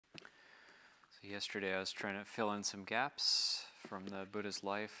Yesterday I was trying to fill in some gaps from the Buddha's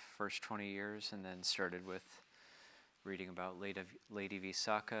life, first 20 years, and then started with reading about Lady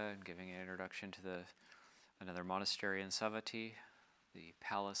Visakha and giving an introduction to another monastery in Savatthi, the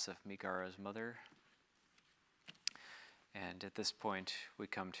palace of Migara's mother. And at this point we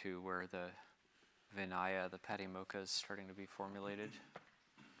come to where the Vinaya, the Patimokkha, is starting to be formulated.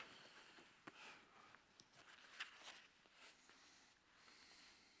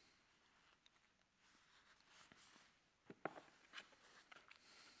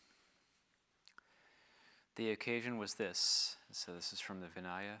 The occasion was this. So this is from the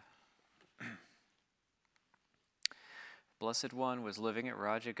Vinaya. Blessed One was living at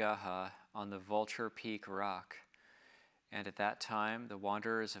Rajagaha on the Vulture Peak Rock, and at that time the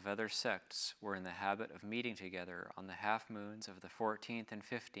wanderers of other sects were in the habit of meeting together on the half moons of the 14th and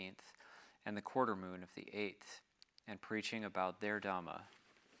 15th and the quarter moon of the 8th, and preaching about their Dhamma.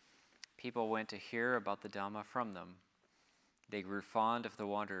 People went to hear about the Dhamma from them. They grew fond of the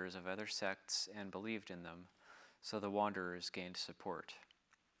wanderers of other sects and believed in them, so the wanderers gained support.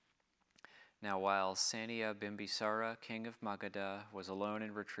 Now while Saniya Bimbisara, king of Magadha, was alone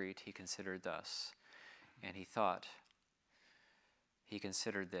in retreat, he considered this, and he thought,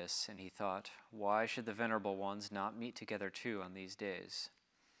 why should the Venerable Ones not meet together too on these days?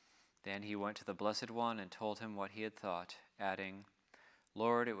 Then he went to the Blessed One and told him what he had thought, adding,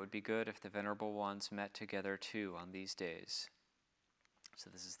 Lord, it would be good if the Venerable Ones met together too on these days. So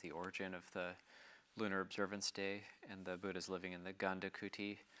this is the origin of the lunar observance day, and the Buddha's living in the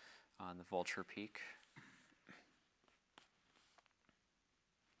Gandhakuti on the Vulture Peak.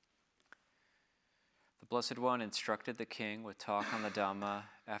 The Blessed One instructed the king with talk on the Dhamma,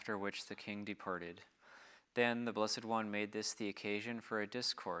 after which the king departed. Then the Blessed One made this the occasion for a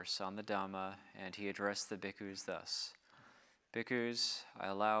discourse on the Dhamma, and he addressed the bhikkhus thus. Bhikkhus, I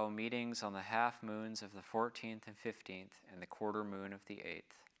allow meetings on the half moons of the 14th and 15th and the quarter moon of the 8th.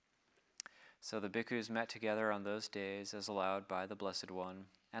 So the bhikkhus met together on those days as allowed by the Blessed One,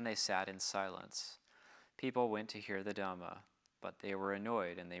 and they sat in silence. People went to hear the Dhamma, but they were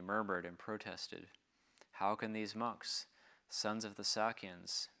annoyed and they murmured and protested. How can these monks, sons of the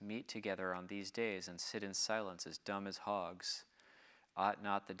Sakyans, meet together on these days and sit in silence as dumb as hogs? Ought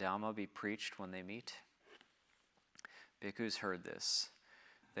not the Dhamma be preached when they meet? Bhikkhus heard this.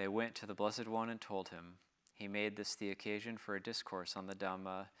 They went to the Blessed One and told him. He made this the occasion for a discourse on the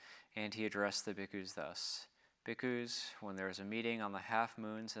Dhamma, and he addressed the bhikkhus thus. Bhikkhus, when there is a meeting on the half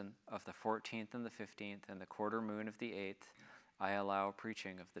moons of the 14th and the 15th and the quarter moon of the 8th, I allow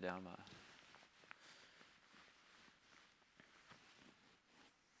preaching of the Dhamma.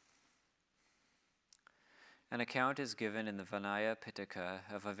 An account is given in the Vinaya Pitaka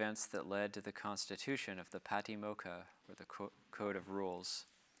of events that led to the constitution of the Patimokkha, or the Code of Rules.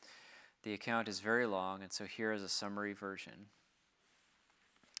 The account is very long, and so here is a summary version.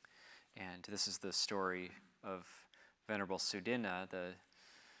 And this is the story of Venerable Suddinna, the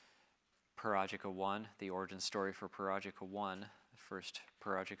Parajika 1, the origin story for Parajika 1, the first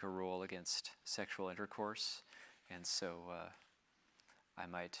Parajika rule against sexual intercourse. And so I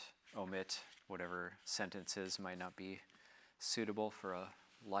might omit whatever sentences might not be suitable for a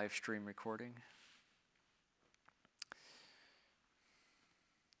live stream recording.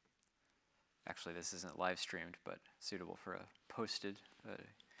 Actually, this isn't live streamed, but suitable for a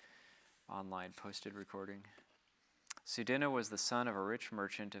online posted recording. Suddinna was the son of a rich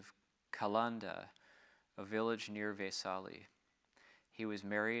merchant of Kalanda, a village near Vesali. He was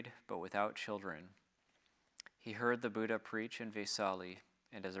married, but without children. He heard the Buddha preach in Vesali,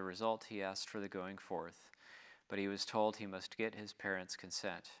 and as a result he asked for the going forth, but he was told he must get his parents'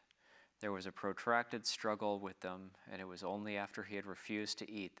 consent. There was a protracted struggle with them, and it was only after he had refused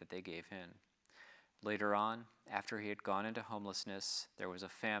to eat that they gave in. Later on, after he had gone into homelessness, there was a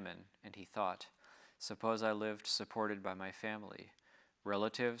famine, and he thought, suppose I lived supported by my family.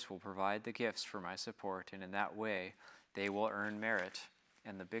 Relatives will provide the gifts for my support, and in that way they will earn merit,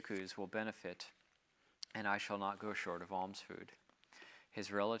 and the bhikkhus will benefit, and I shall not go short of alms food.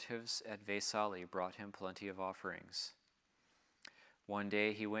 His relatives at Vesali brought him plenty of offerings. One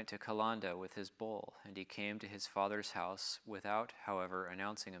day he went to Kalanda with his bowl, and he came to his father's house without, however,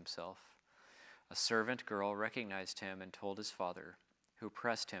 announcing himself. A servant girl recognized him and told his father, who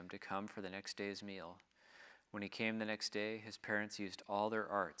pressed him to come for the next day's meal. When he came the next day, his parents used all their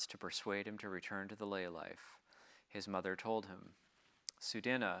arts to persuade him to return to the lay life. His mother told him,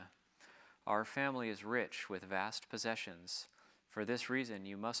 Suddinna, our family is rich with vast possessions. For this reason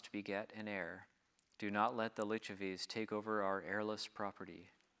you must beget an heir. Do not let the Lichavis take over our heirless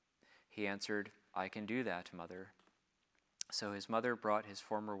property. He answered, I can do that, mother. So his mother brought his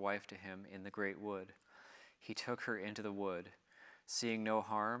former wife to him in the great wood. He took her into the wood. Seeing no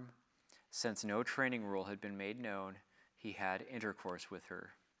harm, since no training rule had been made known, he had intercourse with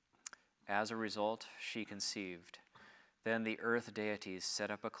her. As a result, she conceived. Then the earth deities set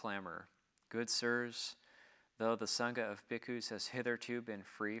up a clamor. Good sirs, though the Sangha of bhikkhus has hitherto been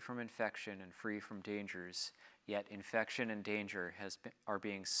free from infection and free from dangers, yet infection and danger are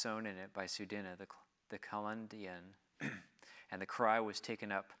being sown in it by Suddinna, the Kalandian, and the cry was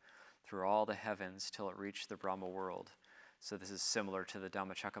taken up through all the heavens till it reached the Brahma world. So this is similar to the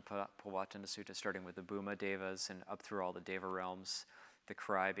Dhammacakkappavattana Sutta, starting with the Bhuma Devas and up through all the Deva realms, the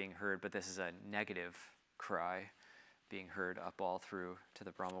cry being heard, but this is a negative cry being heard up all through to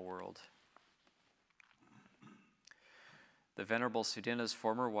the Brahma world. The Venerable Suddinna's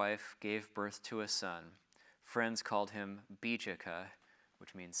former wife gave birth to a son. Friends called him Bijaka,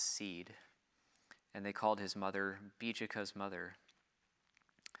 which means seed, and they called his mother Bijaka's mother.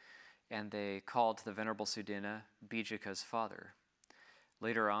 And they called the Venerable Suddinna Bijaka's father.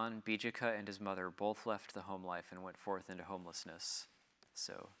 Later on, Bijaka and his mother both left the home life and went forth into homelessness.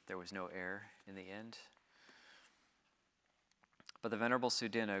 So there was no heir in the end. But the Venerable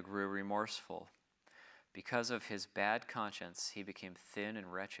Suddinna grew remorseful. Because of his bad conscience, he became thin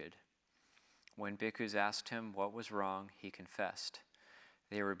and wretched. When bhikkhus asked him what was wrong, he confessed.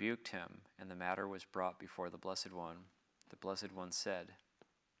 They rebuked him, and the matter was brought before the Blessed One. The Blessed One said,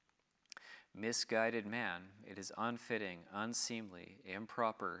 "Misguided man, it is unfitting, unseemly,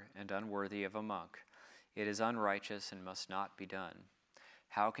 improper, and unworthy of a monk. It is unrighteous and must not be done.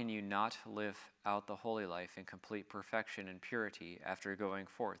 How can you not live out the holy life in complete perfection and purity after going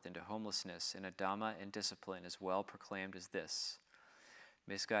forth into homelessness in a Dhamma and discipline as well proclaimed as this?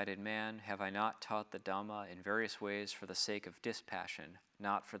 Misguided man, have I not taught the Dhamma in various ways for the sake of dispassion,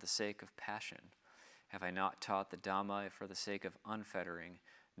 not for the sake of passion? Have I not taught the Dhamma for the sake of unfettering,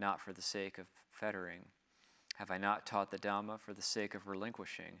 not for the sake of fettering? Have I not taught the Dhamma for the sake of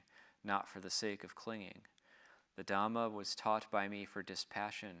relinquishing, not for the sake of clinging? The Dhamma was taught by me for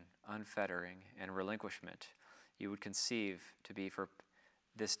dispassion, unfettering, and relinquishment. You would conceive to be for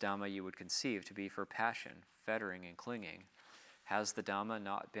this Dhamma you would conceive to be for passion, fettering, and clinging. Has the Dhamma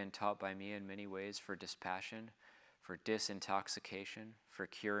not been taught by me in many ways for dispassion, for disintoxication, for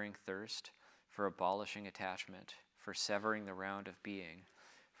curing thirst, for abolishing attachment, for severing the round of being,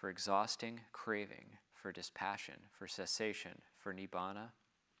 for exhausting craving, for dispassion, for cessation, for nibbana?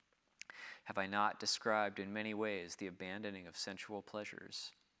 Have I not described in many ways the abandoning of sensual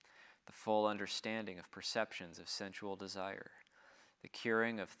pleasures, the full understanding of perceptions of sensual desire, the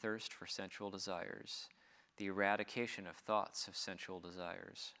curing of thirst for sensual desires, the eradication of thoughts of sensual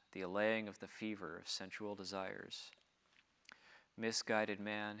desires, the allaying of the fever of sensual desires? Misguided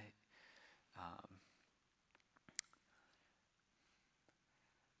man,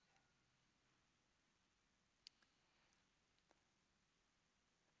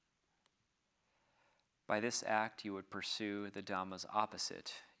 by this act, you would pursue the Dhamma's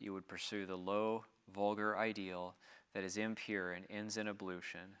opposite. You would pursue the low, vulgar ideal that is impure and ends in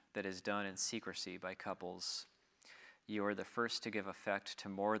ablution, that is done in secrecy by couples. You are the first to give effect to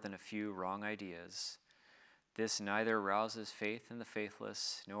more than a few wrong ideas. This neither rouses faith in the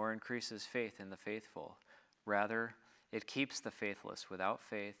faithless, nor increases faith in the faithful. Rather, it keeps the faithless without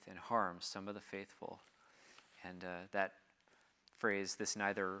faith and harms some of the faithful. And that phrase,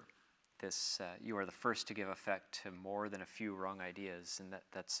 you are the first to give effect to more than a few wrong ideas, and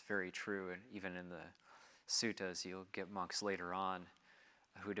that's very true. And even in the suttas, you'll get monks later on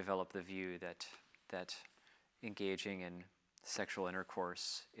who develop the view that engaging in sexual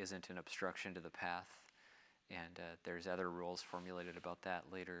intercourse isn't an obstruction to the path, and there's other rules formulated about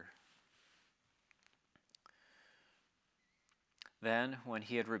that later. Then, when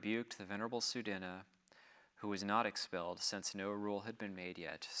he had rebuked the Venerable Suddinna, who was not expelled, since no rule had been made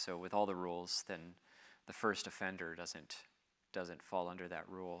yet. So with all the rules, then the first offender doesn't fall under that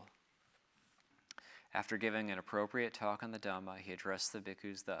rule. After giving an appropriate talk on the Dhamma, he addressed the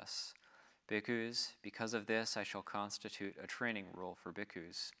bhikkhus thus: Bhikkhus, because of this I shall constitute a training rule for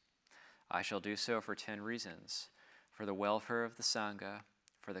bhikkhus. I shall do so for 10 reasons: for the welfare of the Sangha,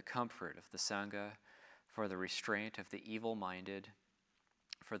 for the comfort of the Sangha, for the restraint of the evil-minded,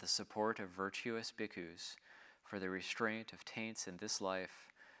 for the support of virtuous bhikkhus, for the restraint of taints in this life,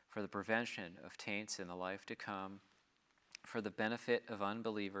 for the prevention of taints in the life to come, for the benefit of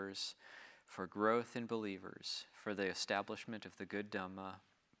unbelievers, for growth in believers, for the establishment of the good Dhamma,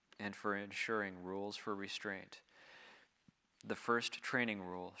 and for ensuring rules for restraint. The first training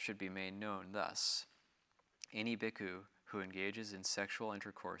rule should be made known thus: any bhikkhu who engages in sexual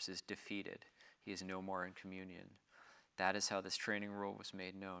intercourse is defeated. He is no more in communion. That is how this training rule was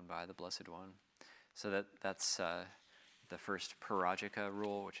made known by the Blessed One. So that's the first Parajika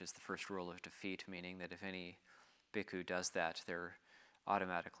rule, which is the first rule of defeat, meaning that if any bhikkhu does that, they're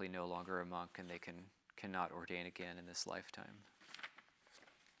automatically no longer a monk and they cannot ordain again in this lifetime.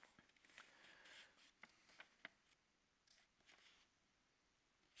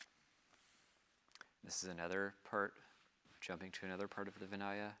 This is another part, jumping to another part of the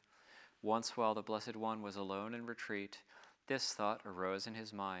Vinaya. Once while the Blessed One was alone in retreat, this thought arose in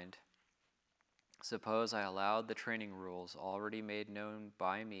his mind. Suppose I allowed the training rules already made known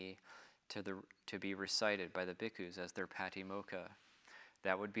by me to be recited by the bhikkhus as their patimokkha.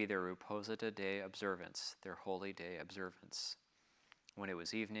 That would be their Uposatha day observance, their holy day observance. When it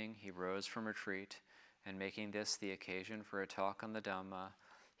was evening, he rose from retreat, and making this the occasion for a talk on the Dhamma,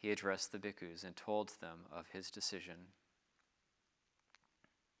 he addressed the bhikkhus and told them of his decision.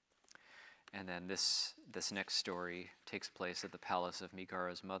 And then this next story takes place at the palace of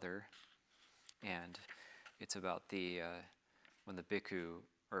Migara's mother, and it's about when the bhikkhu,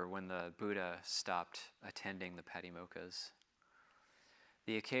 or when the Buddha stopped attending the patimokkha's.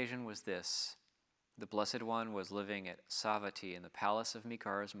 The occasion was this. The Blessed One was living at Savatthi in the palace of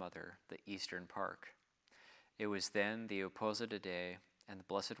Migara's mother, the Eastern Park. It was then the Uposatha day, and the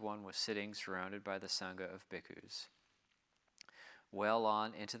Blessed One was sitting surrounded by the Sangha of bhikkhus. Well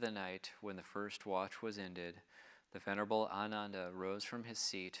on into the night, when the first watch was ended, the Venerable Ananda rose from his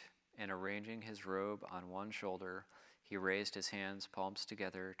seat, and arranging his robe on one shoulder, he raised his hands, palms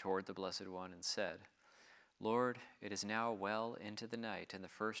together, toward the Blessed One and said, Lord, it is now well into the night, and the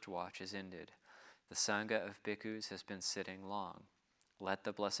first watch is ended. The Sangha of bhikkhus has been sitting long. Let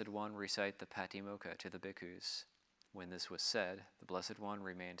the Blessed One recite the patimokkha to the bhikkhus. When this was said, the Blessed One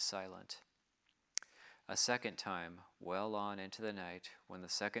remained silent. A second time, well on into the night, when the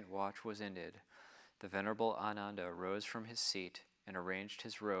second watch was ended, the Venerable Ananda rose from his seat and arranged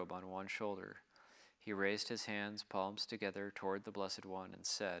his robe on one shoulder. He raised his hands, palms together, toward the Blessed One and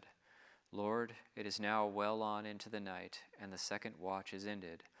said, Lord, it is now well on into the night, and the second watch is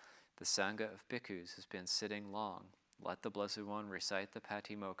ended. The Sangha of bhikkhus has been sitting long. Let the Blessed One recite the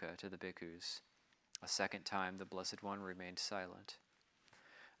patimokkha to the bhikkhus. A second time, the Blessed One remained silent.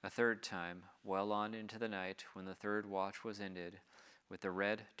 A third time, well on into the night, when the third watch was ended, with the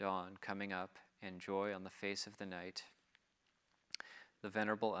red dawn coming up and joy on the face of the night, the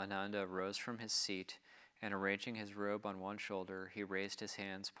Venerable Ananda rose from his seat, and arranging his robe on one shoulder, he raised his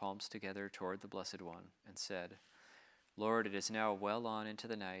hands, palms together, toward the Blessed One, and said, Lord, it is now well on into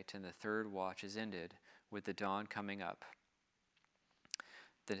the night, and the third watch is ended, with the dawn coming up.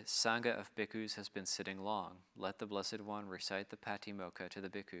 The Sangha of bhikkhus has been sitting long. Let the Blessed One recite the patimokkha to the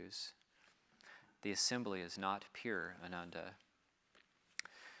bhikkhus. The assembly is not pure, Ananda.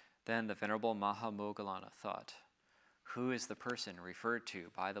 Then the Venerable Mahamoggallana thought, who is the person referred to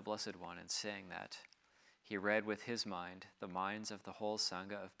by the Blessed One in saying that? He read with his mind the minds of the whole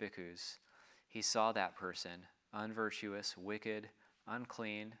Sangha of bhikkhus. He saw that person, unvirtuous, wicked,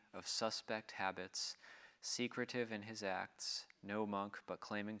 unclean, of suspect habits, secretive in his acts, no monk but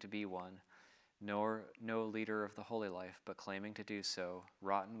claiming to be one, nor no leader of the holy life but claiming to do so,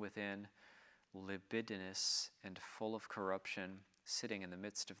 rotten within, libidinous and full of corruption, sitting in the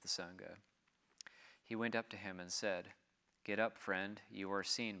midst of the Sangha. He went up to him and said, Get up, friend, you are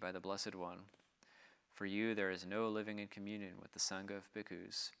seen by the Blessed One. For you there is no living in communion with the Sangha of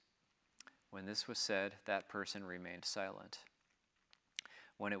bhikkhus. When this was said, that person remained silent.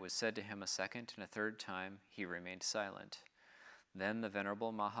 When it was said to him a second and a third time, he remained silent. Then the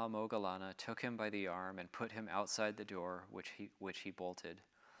Venerable Mahamoggallana took him by the arm and put him outside the door, which he bolted.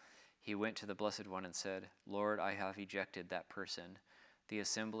 He went to the Blessed One and said, Lord, I have ejected that person. The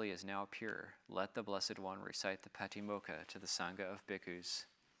assembly is now pure. Let the Blessed One recite the patimokkha to the Sangha of bhikkhus.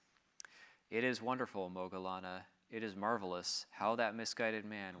 It is wonderful, Moggallana. It is marvelous how that misguided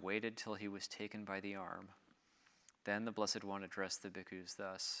man waited till he was taken by the arm. Then the Blessed One addressed the bhikkhus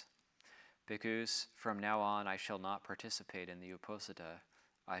thus, Bhikkhus, from now on I shall not participate in the Uposatha.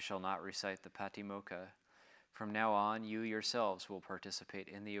 I shall not recite the patimokkha. From now on you yourselves will participate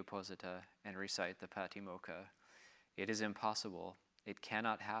in the Uposatha and recite the patimokkha. It is impossible. It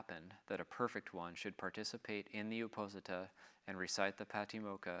cannot happen that a perfect one should participate in the Uposatha and recite the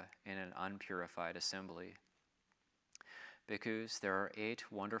patimokkha in an unpurified assembly. Bhikkhus, there are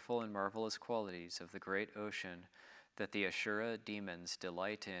 8 wonderful and marvelous qualities of the great ocean that the Ashura demons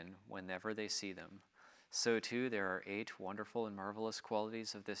delight in whenever they see them. So too there are 8 wonderful and marvelous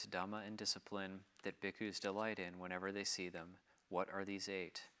qualities of this Dhamma and discipline that bhikkhus delight in whenever they see them. What are these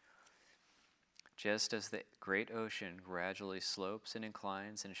 8? Just as the great ocean gradually slopes and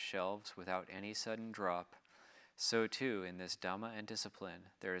inclines and shelves without any sudden drop, So too, in this Dhamma and discipline,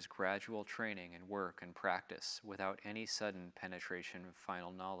 there is gradual training and work and practice without any sudden penetration of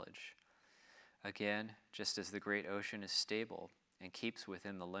final knowledge. Again, just as the great ocean is stable and keeps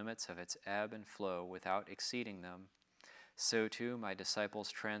within the limits of its ebb and flow without exceeding them, so too my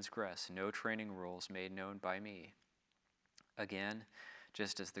disciples transgress no training rules made known by me. Again,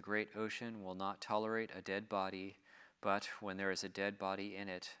 just as the great ocean will not tolerate a dead body, but when there is a dead body in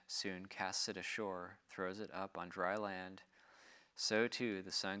it, soon casts it ashore, throws it up on dry land, so too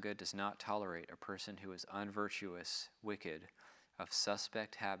the Sangha does not tolerate a person who is unvirtuous, wicked, of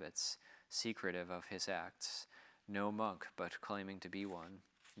suspect habits, secretive of his acts, no monk but claiming to be one,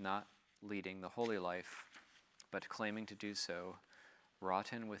 not leading the holy life, but claiming to do so,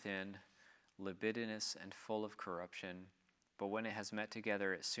 rotten within, libidinous and full of corruption, but when it has met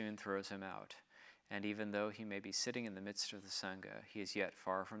together it soon throws him out. And even though he may be sitting in the midst of the Sangha, he is yet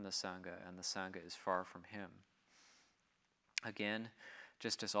far from the Sangha, and the Sangha is far from him. Again,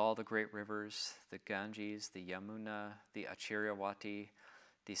 just as all the great rivers, the Ganges, the Yamuna, the Achiryawati,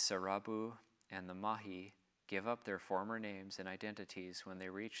 the Sarabu, and the Mahi, give up their former names and identities when they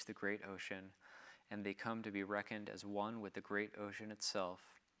reach the great ocean, and they come to be reckoned as one with the great ocean itself,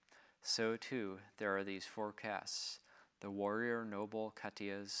 so too there are these four castes, the warrior noble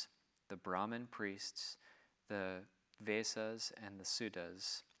Khatiyas, the Brahmin priests, the Vesas, and the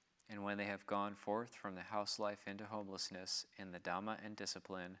Suddas, and when they have gone forth from the house life into homelessness in the Dhamma and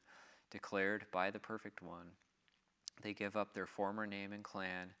discipline declared by the Perfect One, they give up their former name and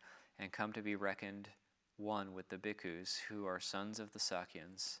clan and come to be reckoned one with the bhikkhus who are sons of the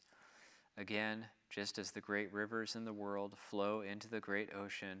Sakyans. Again, just as the great rivers in the world flow into the great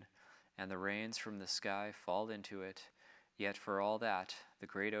ocean and the rains from the sky fall into it, yet for all that, the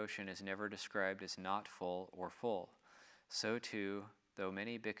great ocean is never described as not full or full. So too, though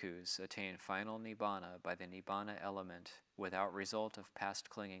many bhikkhus attain final nibbana by the nibbana element without result of past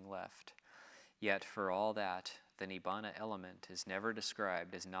clinging left, yet for all that, the nibbana element is never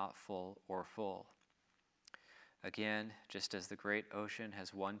described as not full or full. Again, just as the great ocean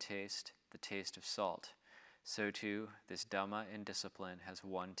has one taste, the taste of salt, so too this Dhamma in discipline has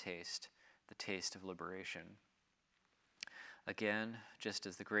one taste, the taste of liberation. Again, just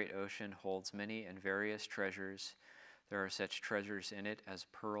as the great ocean holds many and various treasures, there are such treasures in it as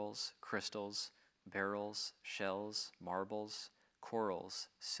pearls, crystals, beryls, shells, marbles, corals,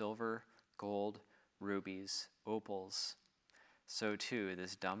 silver, gold, rubies, opals. So too,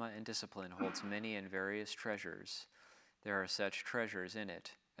 this Dhamma in discipline holds many and various treasures. There are such treasures in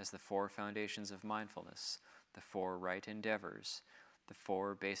it as the four foundations of mindfulness, the four right endeavors, the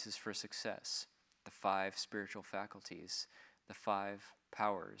four bases for success, the 5 spiritual faculties, the 5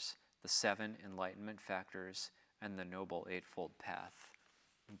 powers, the 7 enlightenment factors, and the Noble Eightfold Path.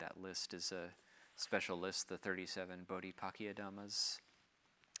 That list is a special list, the 37 Bodhipakkhya Dhammas,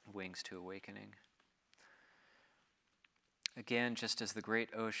 Wings to Awakening. Again, just as the great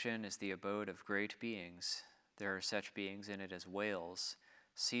ocean is the abode of great beings, there are such beings in it as whales,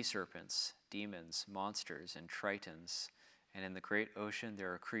 sea serpents, demons, monsters, and tritons. And in the great ocean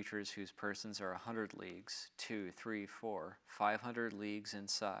there are creatures whose persons are 100 leagues, 2, 3, 4, 500 leagues in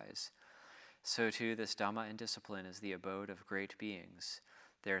size. So too this Dhamma in discipline is the abode of great beings.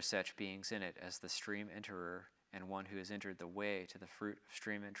 There are such beings in it as the stream enterer, and one who has entered the way to the fruit of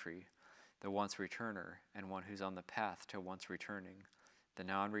stream entry, the once returner, and one who's on the path to once returning, the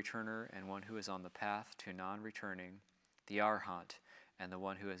non-returner, and one who is on the path to non-returning, the arhat, and the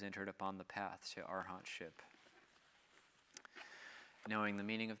one who has entered upon the path to arhatship. Knowing the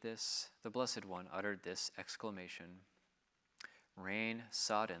meaning of this, the Blessed One uttered this exclamation: "Rain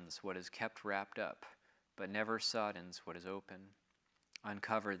soddens what is kept wrapped up, but never soddens what is open.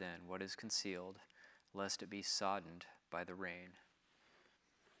 Uncover then what is concealed, lest it be soddened by the rain."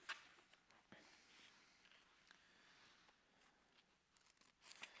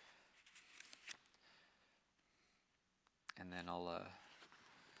 And then I was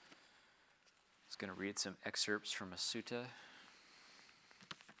going to read some excerpts from a sutta.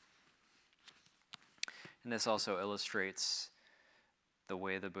 And this also illustrates the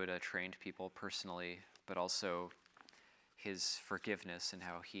way the Buddha trained people personally, but also his forgiveness and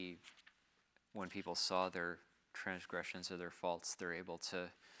how he, when people saw their transgressions or their faults, they're able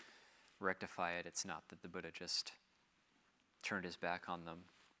to rectify it. It's not that the Buddha just turned his back on them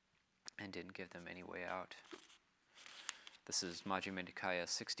and didn't give them any way out. This is Majjhima Nikaya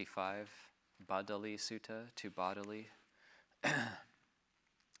 65, Badali Sutta, to Badali.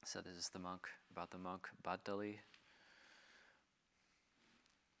 So this is the monk, about the monk Badali.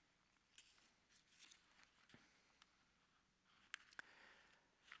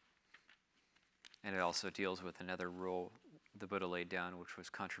 And it also deals with another rule the Buddha laid down, which was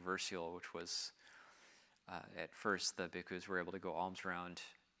controversial, which was at first the bhikkhus were able to go alms round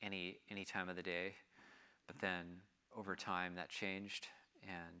any time of the day, but then over time that changed,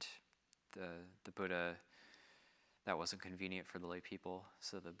 and the Buddha, that wasn't convenient for the lay people,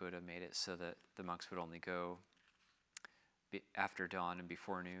 so the Buddha made it so that the monks would only go after dawn and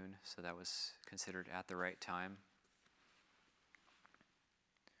before noon, so that was considered at the right time.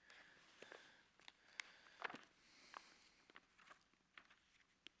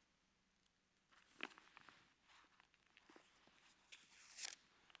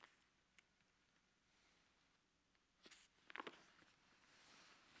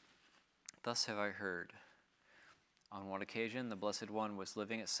 Thus have I heard. On one occasion, the Blessed One was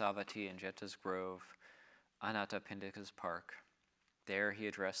living at Savatthi in Jeta's Grove, Anathapindika's park. There he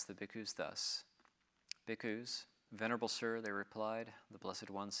addressed the bhikkhus thus. Bhikkhus, Venerable Sir, they replied, the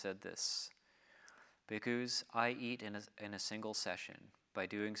Blessed One said this. Bhikkhus, I eat in a single session. By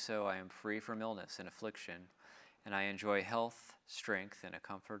doing so, I am free from illness and affliction, and I enjoy health, strength, and a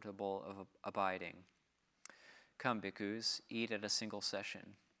comfortable abiding. Come, bhikkhus, eat at a single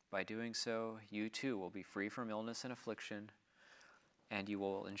session. By doing so, you too will be free from illness and affliction, and you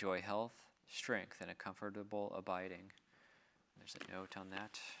will enjoy health, strength, and a comfortable abiding. There's a note on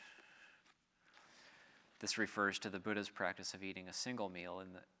that. This refers to the Buddha's practice of eating a single meal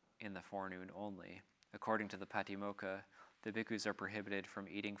in the forenoon only. According to the Patimokkha, the bhikkhus are prohibited from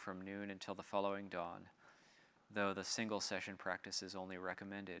eating from noon until the following dawn, though the single session practice is only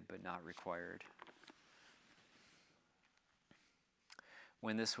recommended but not required.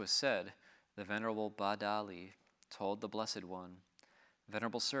 When this was said, the Venerable Badali told the Blessed One,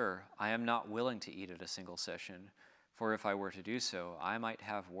 Venerable Sir, I am not willing to eat at a single session, for if I were to do so, I might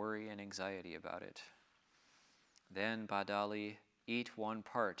have worry and anxiety about it. Then, Badali, eat one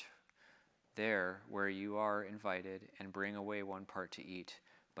part there where you are invited, and bring away one part to eat.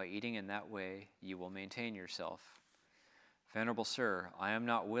 By eating in that way, you will maintain yourself. Venerable Sir, I am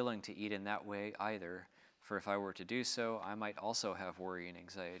not willing to eat in that way either, for if I were to do so, I might also have worry and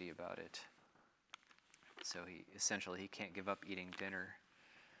anxiety about it. So he can't give up eating dinner.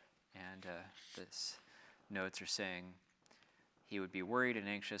 And this notes are saying he would be worried and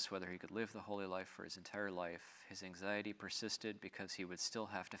anxious whether he could live the holy life for his entire life. His anxiety persisted because he would still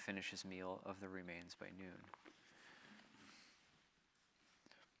have to finish his meal of the remains by noon.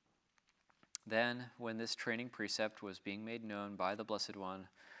 Then, when this training precept was being made known by the Blessed One,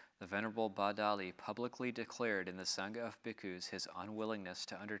 the Venerable Badali publicly declared in the Sangha of Bhikkhus his unwillingness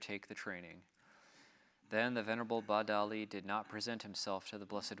to undertake the training. Then the Venerable Badali did not present himself to the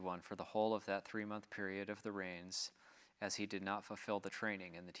Blessed One for the whole of that 3-month period of the rains, as he did not fulfill the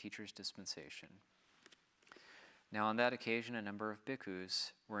training in the teacher's dispensation. Now on that occasion, a number of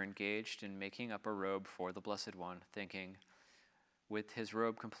bhikkhus were engaged in making up a robe for the Blessed One, thinking, with his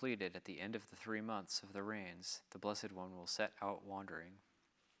robe completed at the end of the 3 months of the rains, the Blessed One will set out wandering.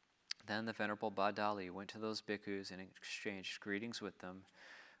 Then the Venerable Badali went to those bhikkhus and exchanged greetings with them.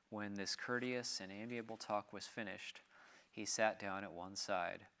 When this courteous and amiable talk was finished, he sat down at one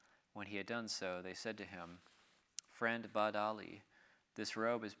side. When he had done so, they said to him, Friend Badali, this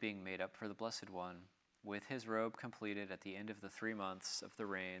robe is being made up for the Blessed One. With his robe completed at the end of the 3 months of the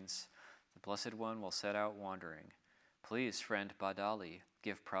rains, the Blessed One will set out wandering. Please, friend Badali,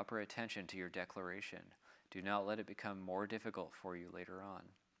 give proper attention to your declaration. Do not let it become more difficult for you later on.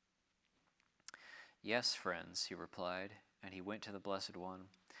 Yes, friends, he replied, and he went to the Blessed One,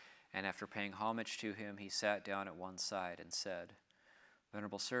 and after paying homage to him, he sat down at one side and said,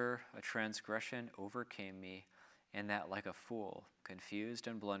 Venerable Sir, a transgression overcame me, and that like a fool, confused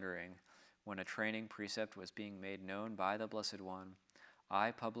and blundering, when a training precept was being made known by the Blessed One, I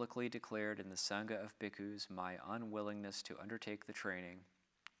publicly declared in the Sangha of Bhikkhus my unwillingness to undertake the training.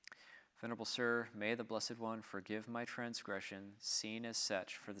 Venerable Sir, may the Blessed One forgive my transgression, seen as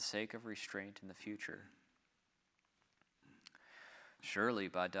such for the sake of restraint in the future. Surely,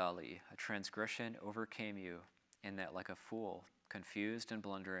 Badali, a transgression overcame you, in that like a fool, confused and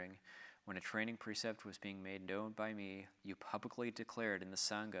blundering, when a training precept was being made known by me, you publicly declared in the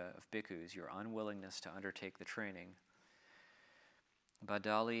Sangha of Bhikkhus your unwillingness to undertake the training.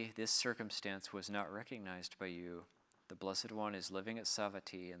 Badali, this circumstance was not recognized by you. The Blessed One is living at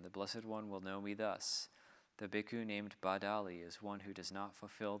Savatthi, and the Blessed One will know me thus. The bhikkhu named Badali is one who does not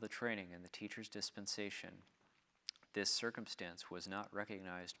fulfill the training in the teacher's dispensation. This circumstance was not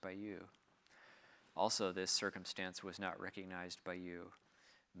recognized by you. Also, this circumstance was not recognized by you.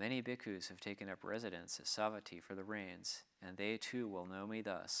 Many bhikkhus have taken up residence at Savatthi for the rains, and they too will know me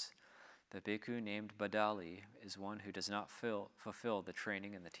thus. The bhikkhu named Badali is one who does not fulfill the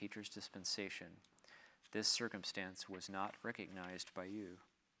training in the teacher's dispensation. this circumstance was not recognized by you.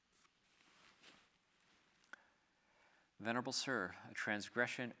 Venerable Sir, a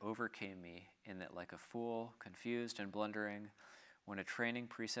transgression overcame me in that like a fool, confused and blundering, when a training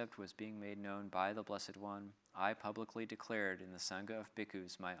precept was being made known by the Blessed One, I publicly declared in the Sangha of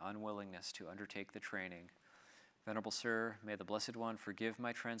Bhikkhus my unwillingness to undertake the training. Venerable Sir, may the Blessed One forgive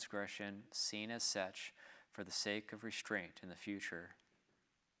my transgression, seen as such, for the sake of restraint in the future.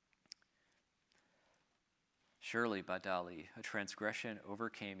 Surely, Badali, a transgression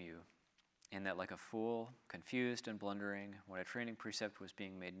overcame you, in that like a fool, confused and blundering, when a training precept was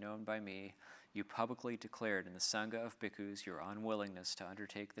being made known by me, you publicly declared in the Sangha of Bhikkhus your unwillingness to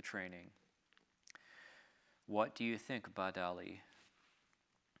undertake the training. What do you think, Badali?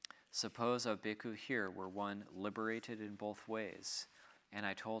 Suppose a bhikkhu here were one liberated in both ways, and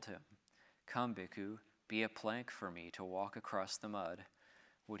I told him, come, bhikkhu, be a plank for me to walk across the mud.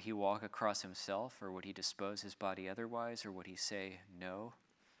 Would he walk across himself, or would he dispose his body otherwise, or would he say, no?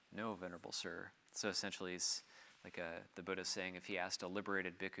 No, Venerable Sir. So essentially it's like the Buddha saying if he asked a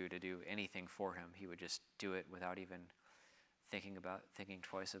liberated bhikkhu to do anything for him, he would just do it without even thinking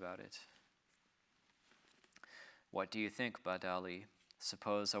twice about it. What do you think, Badali?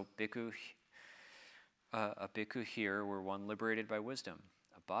 Suppose a bhikkhu here were one liberated by wisdom,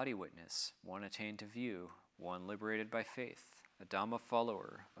 a body witness, one attained to view, one liberated by faith, a Dhamma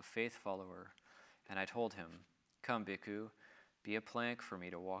follower, a faith follower. And I told him, come, bhikkhu, be a plank for me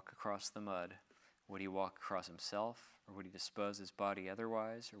to walk across the mud. Would he walk across himself, or would he dispose his body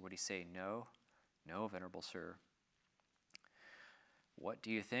otherwise, or would he say no? No, Venerable Sir. What do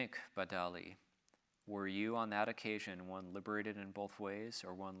you think, Badali? Were you on that occasion one liberated in both ways,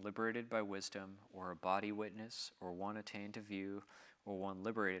 or one liberated by wisdom, or a body witness, or one attained to view, or one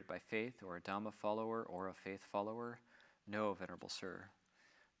liberated by faith, or a Dhamma follower, or a faith follower? No, Venerable Sir.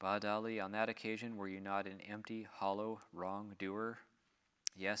 Badali, on that occasion were you not an empty, hollow, wrong-doer?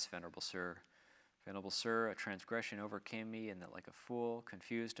 Yes, Venerable Sir. Venerable Sir, a transgression overcame me in that like a fool,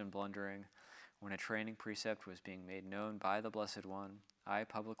 confused and blundering, when a training precept was being made known by the Blessed One, I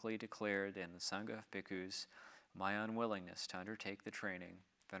publicly declared in the Sangha of Bhikkhus my unwillingness to undertake the training.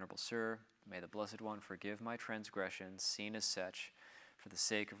 Venerable Sir, may the Blessed One forgive my transgressions, seen as such, for the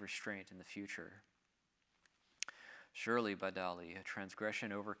sake of restraint in the future. Surely, Badali, a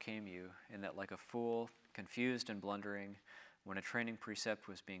transgression overcame you, in that like a fool, confused and blundering, when a training precept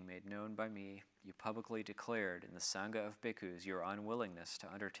was being made known by me, you publicly declared in the Sangha of Bhikkhus your unwillingness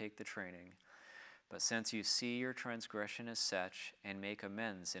to undertake the training. But since you see your transgression as such, and make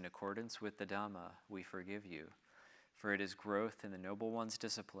amends in accordance with the Dhamma, we forgive you. For it is growth in the Noble One's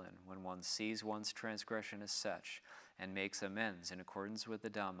discipline when one sees one's transgression as such, and makes amends in accordance with the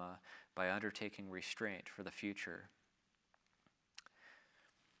Dhamma by undertaking restraint for the future.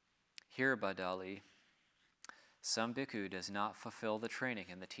 Here, Badali, some bhikkhu does not fulfill the training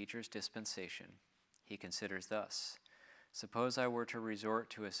in the teacher's dispensation. He considers thus, suppose I were to resort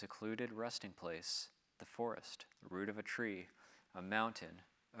to a secluded resting place, the forest, the root of a tree, a mountain,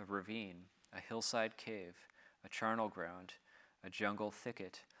 a ravine, a hillside cave, a charnel ground, a jungle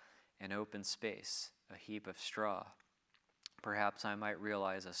thicket, an open space, a heap of straw. Perhaps I might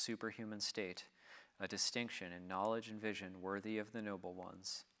realize a superhuman state, a distinction in knowledge and vision worthy of the Noble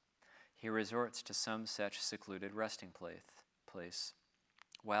Ones. He resorts to some such secluded resting place.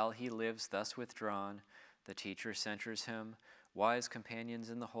 While he lives thus withdrawn, the teacher censures him, wise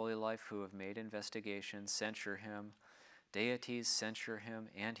companions in the holy life who have made investigation censure him, deities censure him,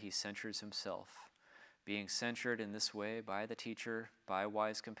 and he censures himself. Being censured in this way by the teacher, by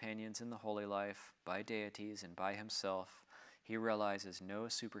wise companions in the holy life, by deities, and by himself, he realizes no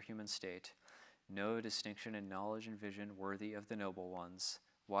superhuman state, no distinction in knowledge and vision worthy of the Noble Ones.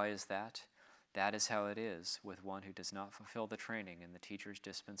 Why is that? That is how it is with one who does not fulfill the training in the teacher's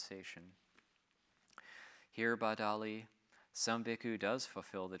dispensation. Here, Badali, some bhikkhu does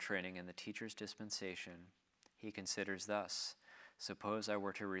fulfill the training in the teacher's dispensation. He considers thus, suppose I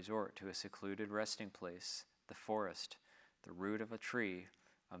were to resort to a secluded resting place, the forest, the root of a tree,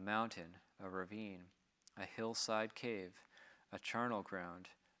 a mountain, a ravine, a hillside cave, a charnel ground,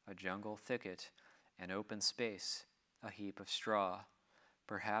 a jungle thicket, an open space, a heap of straw.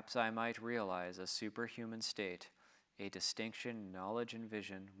 Perhaps I might realize a superhuman state, a distinction in knowledge and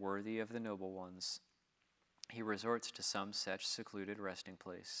vision worthy of the Noble Ones. He resorts to some such secluded resting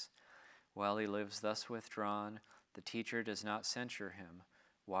place. While he lives thus withdrawn, the teacher does not censure him.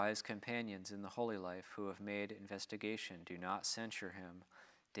 Wise companions in the holy life who have made investigation do not censure him.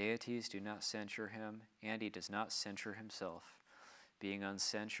 Deities do not censure him, and he does not censure himself. Being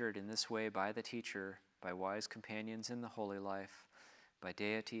uncensured in this way by the teacher, by wise companions in the holy life, by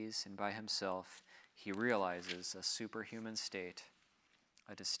deities and by himself, he realizes a superhuman state,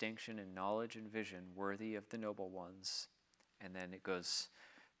 a distinction in knowledge and vision worthy of the noble ones. And then it goes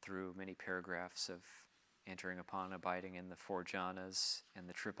through many paragraphs of entering upon abiding in the four jhanas and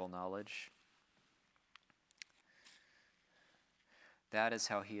the triple knowledge. That is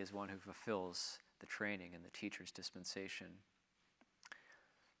how he is one who fulfills the training in the teacher's dispensation.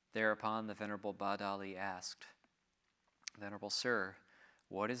 Thereupon the Venerable Badali asked, Venerable Sir,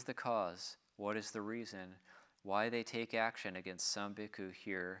 what is the cause, what is the reason why they take action against some bhikkhu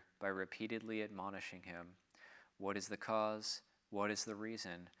here by repeatedly admonishing him? What is the cause, what is the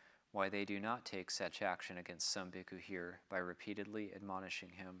reason why they do not take such action against some bhikkhu here by repeatedly admonishing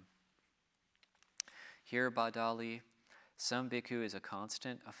him? Here, Badali, some bhikkhu is a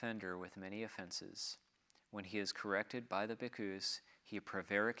constant offender with many offenses. When he is corrected by the bhikkhus, he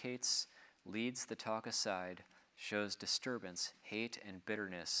prevaricates, leads the talk aside, shows disturbance, hate, and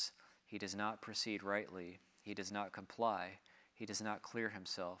bitterness. He does not proceed rightly. He does not comply. He does not clear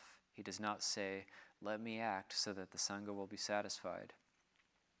himself. He does not say, let me act so that the Sangha will be satisfied.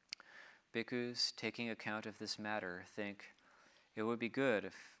 Bhikkhus, taking account of this matter, think, it would be good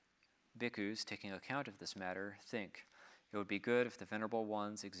if bhikkhus, taking account of this matter, think, it would be good if the Venerable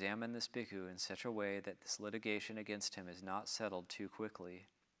Ones examine this bhikkhu in such a way that this litigation against him is not settled too quickly.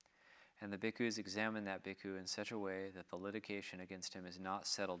 And the bhikkhus examine that bhikkhu in such a way that the litigation against him is not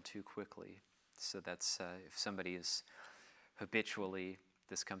settled too quickly. So that's if somebody is habitually,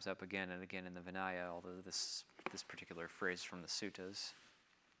 this comes up again and again in the Vinaya, although this particular phrase from the suttas,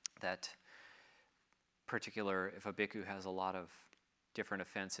 that particular, if a bhikkhu has a lot of different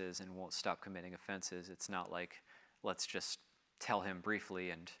offenses and won't stop committing offenses, it's not like, let's just tell him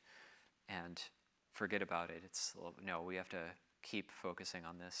briefly and forget about it. It's, no, we have to keep focusing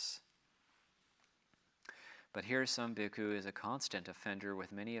on this. But here some bhikkhu is a constant offender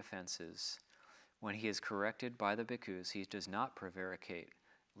with many offenses. When he is corrected by the bhikkhus, he does not prevaricate,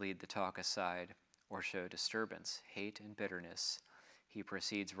 lead the talk aside, or show disturbance, hate, and bitterness. He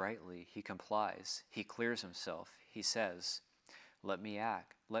proceeds rightly, he complies, he clears himself, he says, let me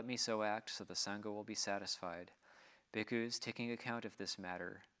so act so the Sangha will be satisfied. Bhikkhus, taking account of this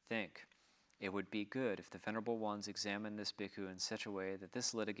matter, think, it would be good if the Venerable Ones examine this bhikkhu in such a way that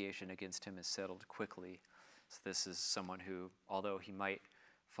this litigation against him is settled quickly. So this is someone who, although he might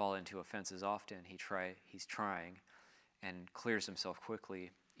fall into offenses often, he's trying and clears himself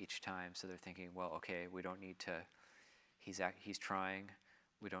quickly each time. So they're thinking, well, okay, we don't need to, he's trying,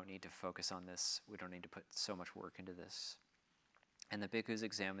 we don't need to focus on this, we don't need to put so much work into this. And the bhikkhus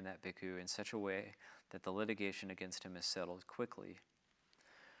examine that bhikkhu in such a way that the litigation against him is settled quickly.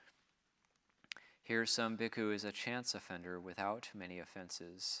 Here some bhikkhu is a chance offender without many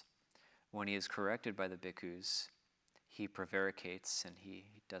offenses. When he is corrected by the bhikkhus, he prevaricates and he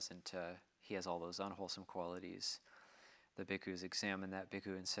has all those unwholesome qualities. The bhikkhus examine that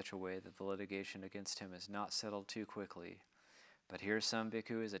bhikkhu in such a way that the litigation against him is not settled too quickly. But here some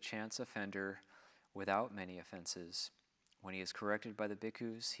bhikkhu is a chance offender without many offenses. When he is corrected by the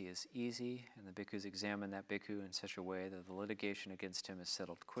bhikkhus, he is easy, and the bhikkhus examine that bhikkhu in such a way that the litigation against him is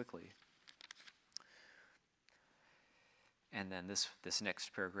settled quickly. And then this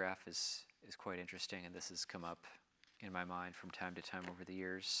next paragraph is quite interesting, and this has come up in my mind from time to time over the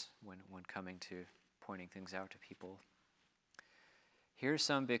years when coming to pointing things out to people. Here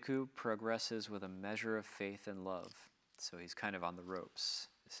some bhikkhu progresses with a measure of faith and love. So he's kind of on the ropes,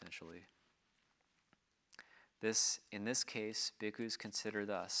 essentially. In this case, bhikkhus consider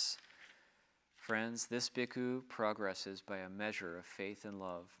thus, friends, this bhikkhu progresses by a measure of faith and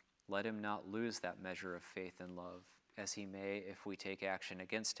love. Let him not lose that measure of faith and love, as he may if we take action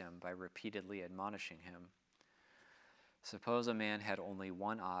against him by repeatedly admonishing him. Suppose a man had only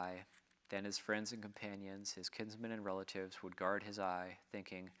one eye, then his friends and companions, his kinsmen and relatives would guard his eye,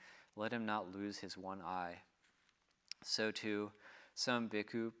 thinking, let him not lose his one eye. So too, some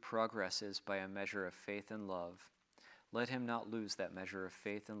bhikkhu progresses by a measure of faith and love. Let him not lose that measure of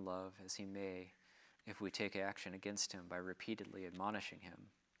faith and love, as he may if we take action against him by repeatedly admonishing him.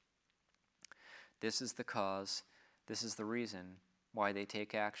 This is the cause, this is the reason why they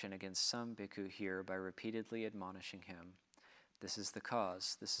take action against some bhikkhu here by repeatedly admonishing him. This is the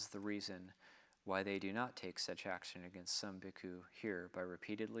cause, this is the reason why they do not take such action against some bhikkhu here by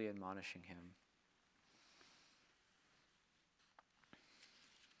repeatedly admonishing him.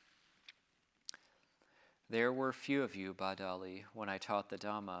 There were few of you, Badali, when I taught the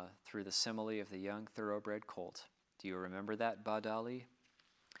Dhamma through the simile of the young thoroughbred colt. Do you remember that, Badali?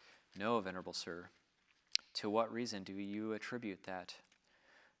 No, Venerable Sir. To what reason do you attribute that?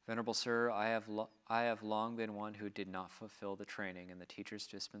 Venerable Sir, I have long been one who did not fulfill the training in the teacher's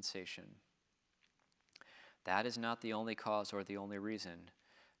dispensation. That is not the only cause or the only reason,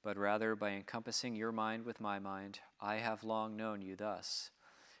 but rather by encompassing your mind with my mind, I have long known you thus.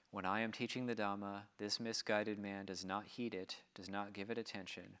 When I am teaching the Dhamma, this misguided man does not heed it, does not give it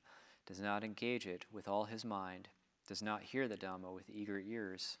attention, does not engage it with all his mind, does not hear the Dhamma with eager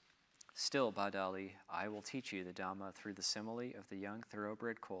ears. Still, Badali, I will teach you the Dhamma through the simile of the young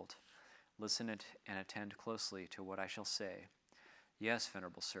thoroughbred colt. Listen and attend closely to what I shall say. Yes,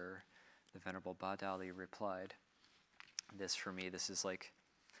 Venerable Sir, the Venerable Badali replied. This, for me, this is like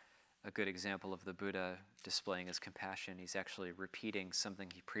a good example of the Buddha displaying his compassion. He's actually repeating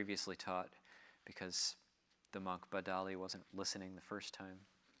something he previously taught because the monk Badali wasn't listening the first time.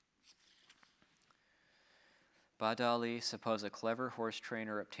 Badali, suppose a clever horse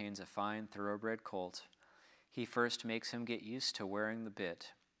trainer obtains a fine thoroughbred colt. He first makes him get used to wearing the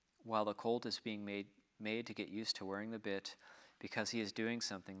bit. While the colt is being made to get used to wearing the bit, because he is doing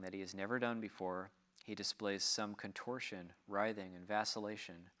something that he has never done before, he displays some contortion, writhing, and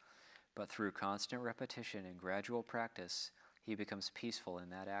vacillation. But through constant repetition and gradual practice, he becomes peaceful in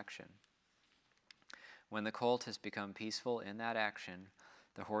that action. When the colt has become peaceful in that action,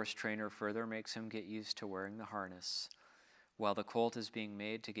 the horse trainer further makes him get used to wearing the harness. While the colt is being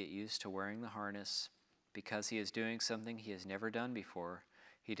made to get used to wearing the harness, because he is doing something he has never done before,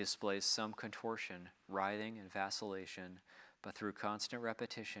 he displays some contortion, writhing, and vacillation, but through constant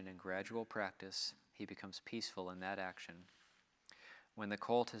repetition and gradual practice, he becomes peaceful in that action. When the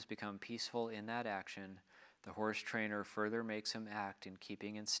colt has become peaceful in that action, the horse trainer further makes him act in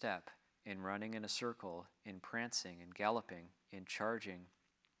keeping in step, in running in a circle, in prancing and galloping, in charging,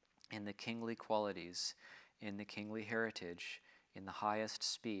 in the kingly qualities, in the kingly heritage, in the highest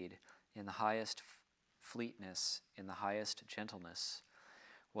speed, in the highest fleetness, in the highest gentleness.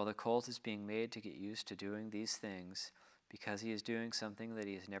 While the colt is being made to get used to doing these things, because he is doing something that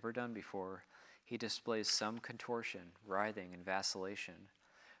he has never done before, he displays some contortion, writhing, and vacillation.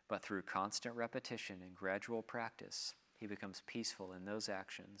 But through constant repetition and gradual practice, he becomes peaceful in those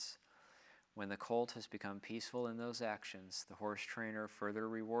actions. When the colt has become peaceful in those actions, the horse trainer further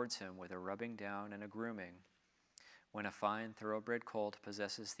rewards him with a rubbing down and a grooming. When a fine thoroughbred colt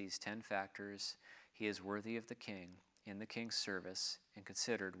possesses these 10 factors, he is worthy of the king, in the king's service, and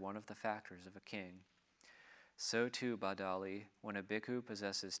considered one of the factors of a king. So too, Badali, when a bhikkhu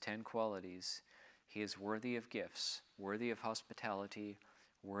possesses 10 qualities, he is worthy of gifts, worthy of hospitality,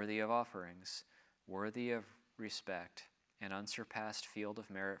 worthy of offerings, worthy of respect, an unsurpassed field of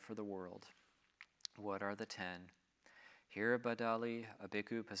merit for the world. What are the 10? Here, Badali, a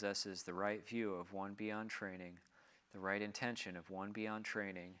bhikkhu possesses the right view of one beyond training, the right intention of one beyond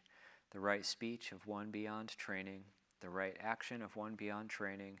training, the right speech of one beyond training, the right action of one beyond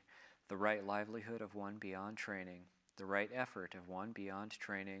training, the right livelihood of one beyond training, the right effort of one beyond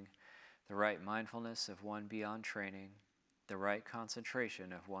training, the right mindfulness of one beyond training, the right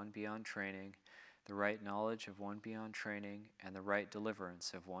concentration of one beyond training, the right knowledge of one beyond training, and the right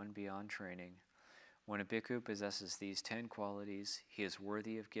deliverance of one beyond training. When a bhikkhu possesses these 10 qualities, he is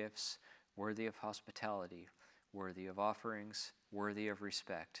worthy of gifts, worthy of hospitality, worthy of offerings, worthy of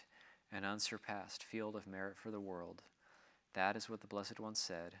respect, an unsurpassed field of merit for the world. That is what the Blessed One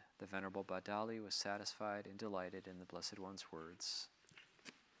said. The Venerable Badali was satisfied and delighted in the Blessed One's words.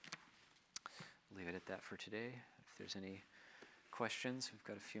 Leave it at that for today. If there's any questions, we've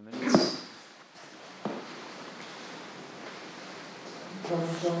got a few minutes. John, I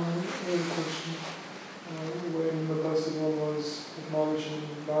have a question. When the Blessed One was acknowledging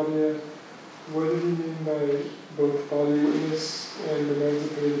Bhadya, what did he mean by both body witness and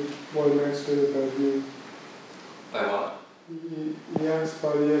emancipated, one emancipated by view? By what? He asked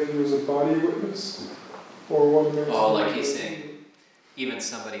Bhadya if he was a body witness or one emancipated. Oh, like he's saying, even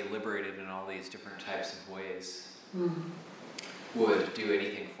somebody liberated in all these different types of ways would do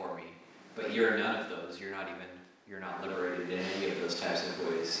anything for me. But you're none of those. You're not liberated in any of those types of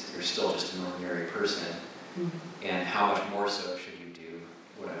ways. You're still just an ordinary person. And how much more so should you do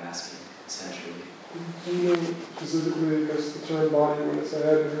what I'm asking, essentially? Do you know specifically, because the term body witness I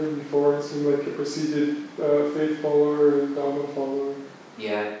hadn't heard before, it seemed like it preceded faith follower and Dhamma follower.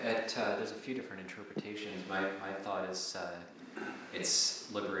 Yeah, there's a few different interpretations. My thought is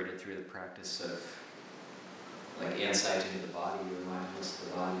it's liberated through the practice of like insight into the body, or mindfulness of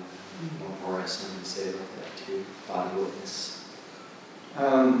the body. More has something to say about that too, body witness.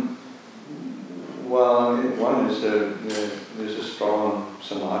 Well, I mean, one is there's a strong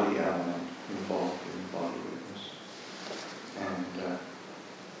samadhi element involved in body witness, and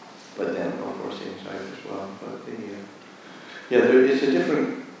but then of course insight as well. But it's a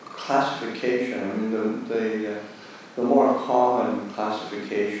different classification. I mean, the more common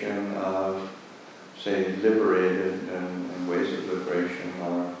classification of say, liberated and ways of liberation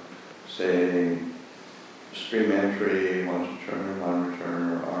are, say, stream entry, one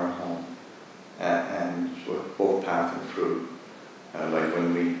returner, arahant, and sort of both path and fruit. Like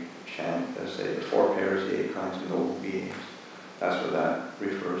when we chant, say, the 4 pairs, the 8 kinds of noble beings, that's what that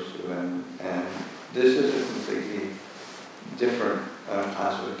refers to. And this is a completely different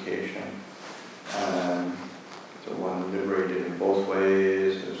classification. So one liberated in both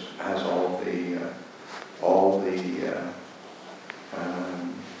ways, has all the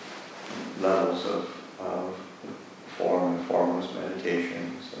levels of form and formless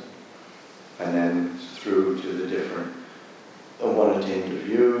meditations, and then through to the different, one attained to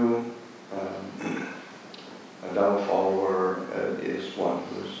view. A Dhamma follower is one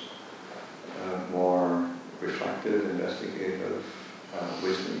who's more reflective, investigative,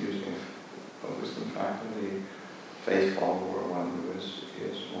 wisdom using a wisdom faculty. Faith follower, one who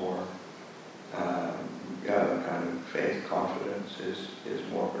is more, kind of faith, confidence is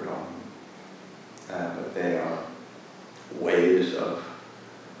more predominant. But they are ways of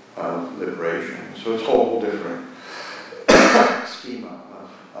liberation. So it's a whole different schema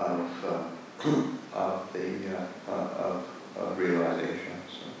of realization.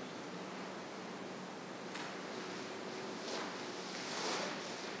 So.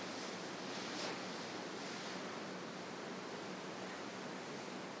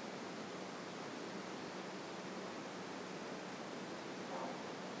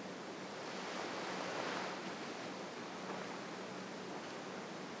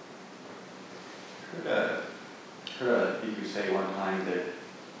 Heard a bhikkhu say one time that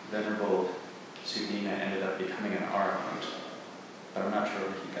Venerable Suddinna ended up becoming an arahant, but I'm not sure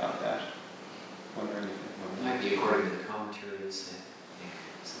where he got that. Wondering if it might be according to the commentaries, I think,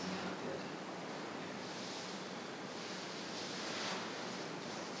 something like that.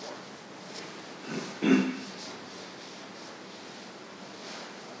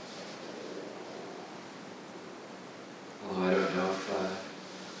 Although I don't know if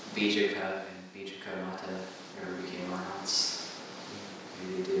Parajika and Parajika Mata ever became arahants.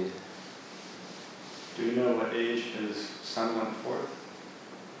 Maybe they did. Do you know what age his son went forth?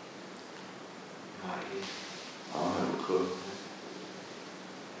 No idea. I don't have a clue.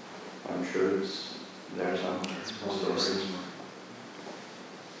 I'm sure it's there somewhere. It's probably somewhere.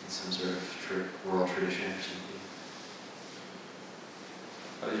 In some sort of oral tradition or something.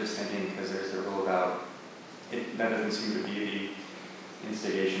 I was just thinking, because there's a rule about, that doesn't seem to be the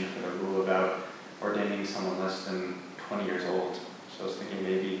instigation for the rule about ordaining someone less than 20 years old. So I was thinking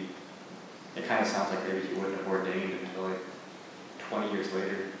maybe, it kind of sounds like maybe he wouldn't have ordained until like 20 years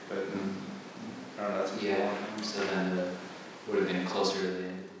later, but I don't know, that's a long time. So then would have been closer to the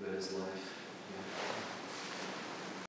end of the Buddha's life.